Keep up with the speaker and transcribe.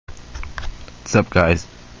What's up guys,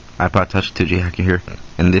 iPod Touch 2G Hacker here.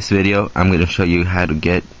 In this video I'm going to show you how to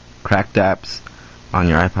get cracked apps on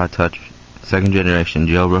your iPod Touch 2nd generation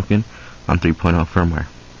jailbroken on 3.0 firmware.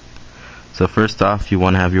 So first off, you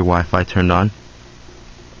want to have your Wi-Fi turned on.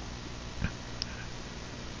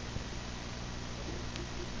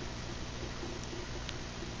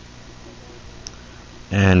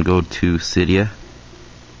 And go to Cydia.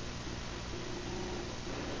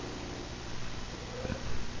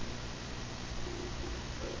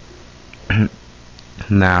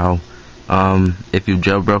 Now, if you've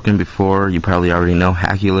jailbroken before, you probably already know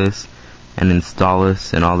hackulous and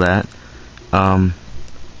Installous and all that.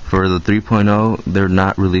 For the 3.0, they're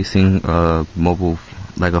not releasing mobile,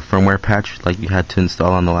 like a firmware patch like you had to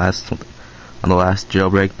install on the last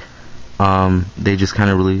jailbreak. They just kind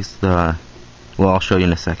of released the, well, I'll show you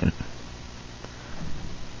in a second.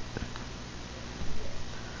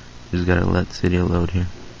 Just gotta let Cydia load here.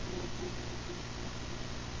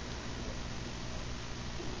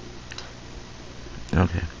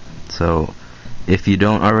 Okay, so if you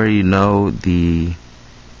don't already know the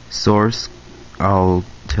source, I'll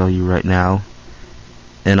tell you right now,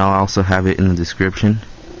 and I'll also have it in the description.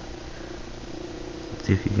 Let's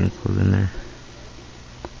see if you can close in there.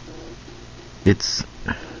 It's,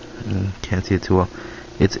 can't see it too well.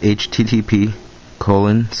 It's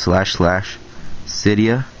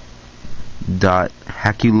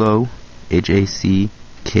http://cydia.hackulous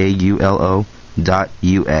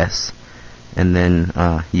hackulo.us, and then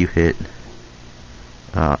you hit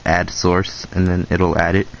add source, and then it'll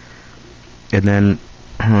add it. And then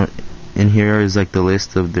in here is like the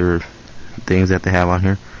list of their things that they have on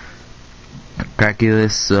here.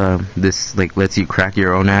 Hackulous, this like lets you crack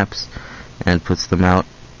your own apps and puts them out.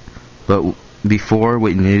 But before,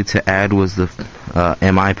 what you needed to add was the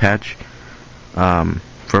MI patch,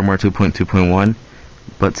 firmware 2.2.1.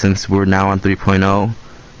 But since we're now on 3.0,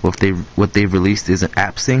 what they've released is an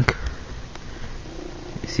Appsync.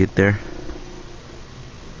 You see it there?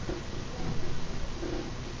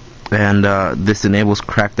 And this enables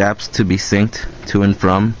cracked apps to be synced to and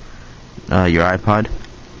from your iPod.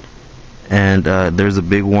 And there's a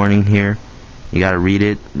big warning here. You gotta read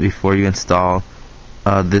it before you install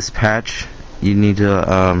this patch. You need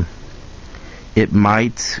to, it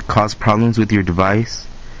might cause problems with your device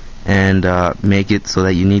and make it so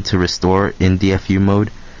that you need to restore in DFU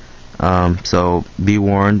mode. So be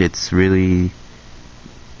warned, it's really,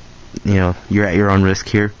 you know, you're at your own risk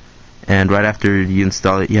here. And right after you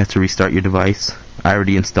install it, you have to restart your device. I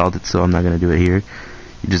already installed it, so I'm not going to do it here.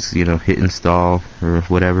 You just, you know, hit install or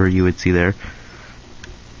whatever you would see there.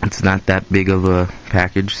 It's not that big of a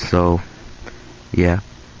package, so yeah.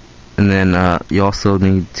 And then you also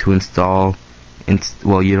need to install,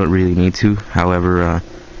 well, you don't really need to, however,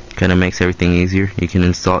 kind of makes everything easier. You can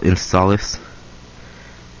install Installous,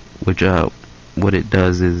 which what it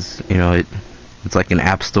does is, you know, it's like an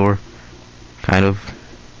app store, kind of.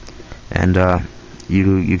 And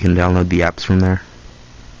you can download the apps from there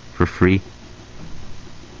for free.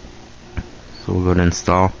 So we'll go to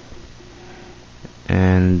install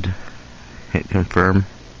and hit confirm.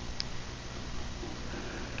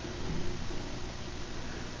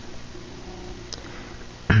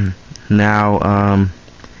 Now,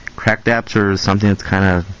 cracked apps are something that's kind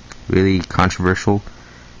of really controversial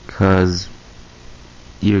because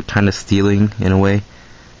you're kind of stealing in a way.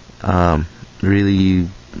 Really,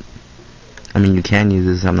 I mean, you can use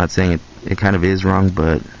this. I'm not saying it kind of is wrong,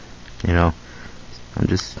 but, you know, I'm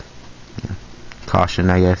just, you know, caution,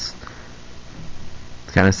 I guess.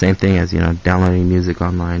 It's kind of the same thing as, you know, downloading music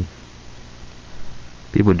online.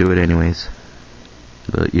 People do it anyways,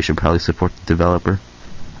 but you should probably support the developer.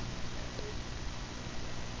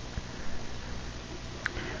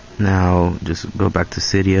 Now, just go back to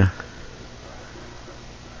Cydia,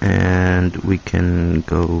 and we can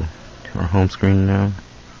go to our home screen now.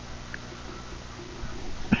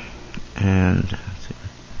 And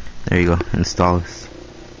there you go, Installous.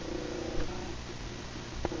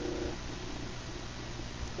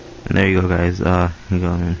 And there you go, guys. You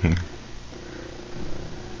go in here.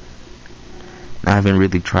 I haven't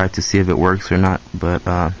really tried to see if it works or not, but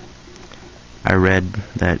I read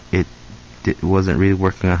that it wasn't really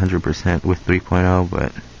working 100% with 3.0,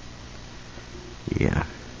 but yeah.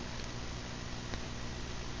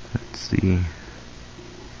 Let's see.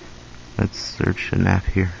 Let's search an app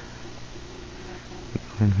here.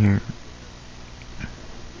 In here,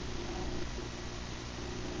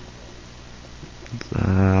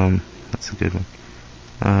 that's a good one.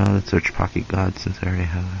 Let's search Pocket God since I already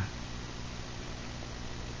have that.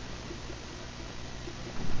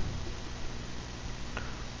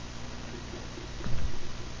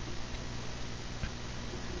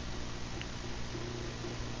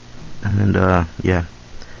 And yeah,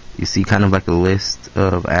 you see kind of like a list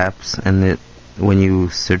of apps, and when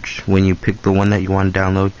you pick the one that you want to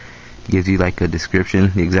download, it gives you like a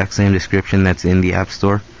description, the exact same description that's in the App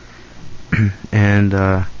Store. And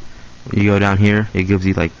you go down here, it gives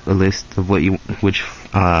you like a list of which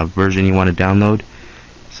version you want to download.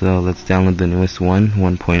 So let's download the newest one,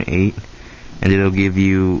 1.8, and it'll give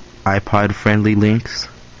you iPod friendly links,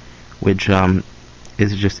 which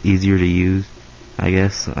is just easier to use, I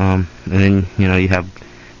guess. And then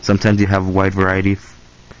sometimes you have a wide variety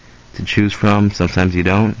to choose from, sometimes you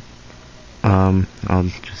don't. I'll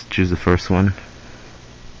just choose the first one.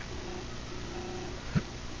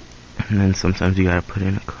 And then sometimes you gotta put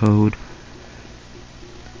in a code.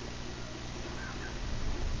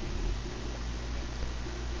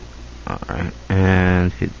 Alright,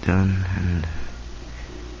 and hit done and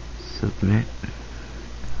submit.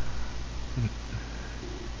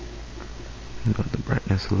 About the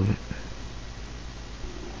brightness a little bit.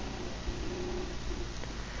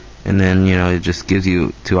 And then it just gives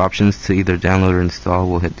you two options to either download or install.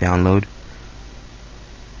 We'll hit download.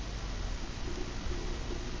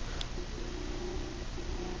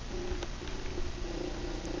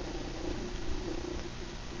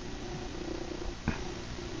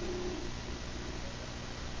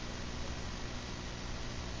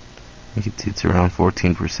 You can see it's around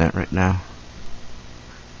 14% right now.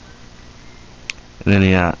 And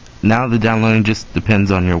then now the downloading just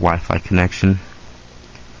depends on your Wi-Fi connection,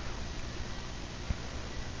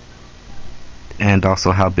 and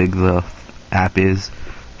also how big the app is.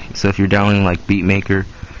 So if you're downloading like Beatmaker,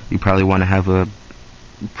 you probably want to have a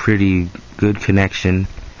pretty good connection,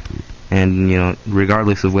 and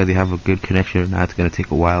regardless of whether you have a good connection or not, it's going to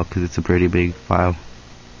take a while because it's a pretty big file.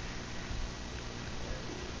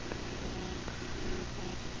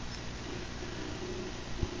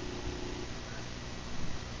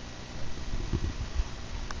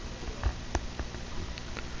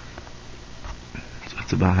 So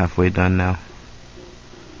it's about halfway done now.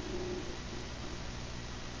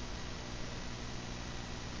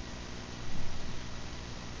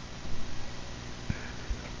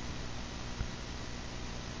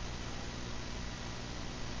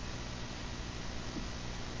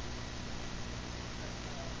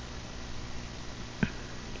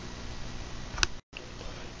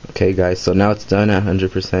 Okay guys, so now it's done at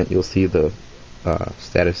 100%. You'll see the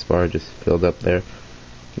status bar just filled up there.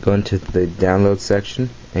 Go into the download section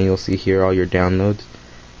and you'll see here all your downloads.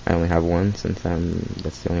 I only have one since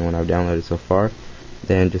that's the only one I've downloaded so far.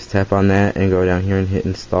 Then just tap on that and go down here and hit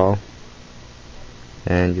install.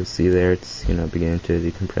 And you'll see there it's beginning to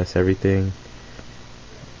decompress everything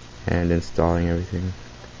and installing everything.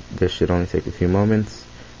 This should only take a few moments,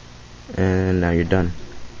 and now you're done.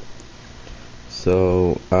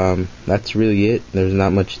 So that's really it. There's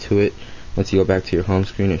not much to it. Once you go back to your home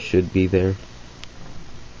screen, it should be there.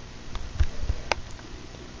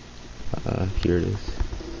 Here it is.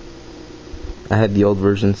 I had the old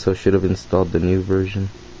version, so I should have installed the new version,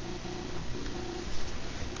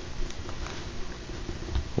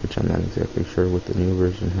 which I'm not exactly sure what the new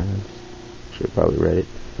version has. Should have probably read it.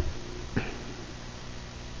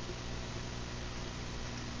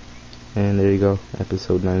 And there you go,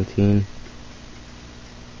 episode 19.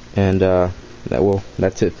 And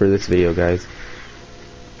that's it for this video, guys.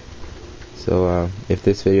 So if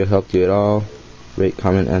this video helped you at all, rate,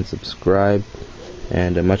 comment, and subscribe.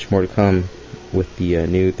 And much more to come with the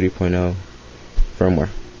new 3.0 firmware.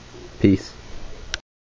 Peace.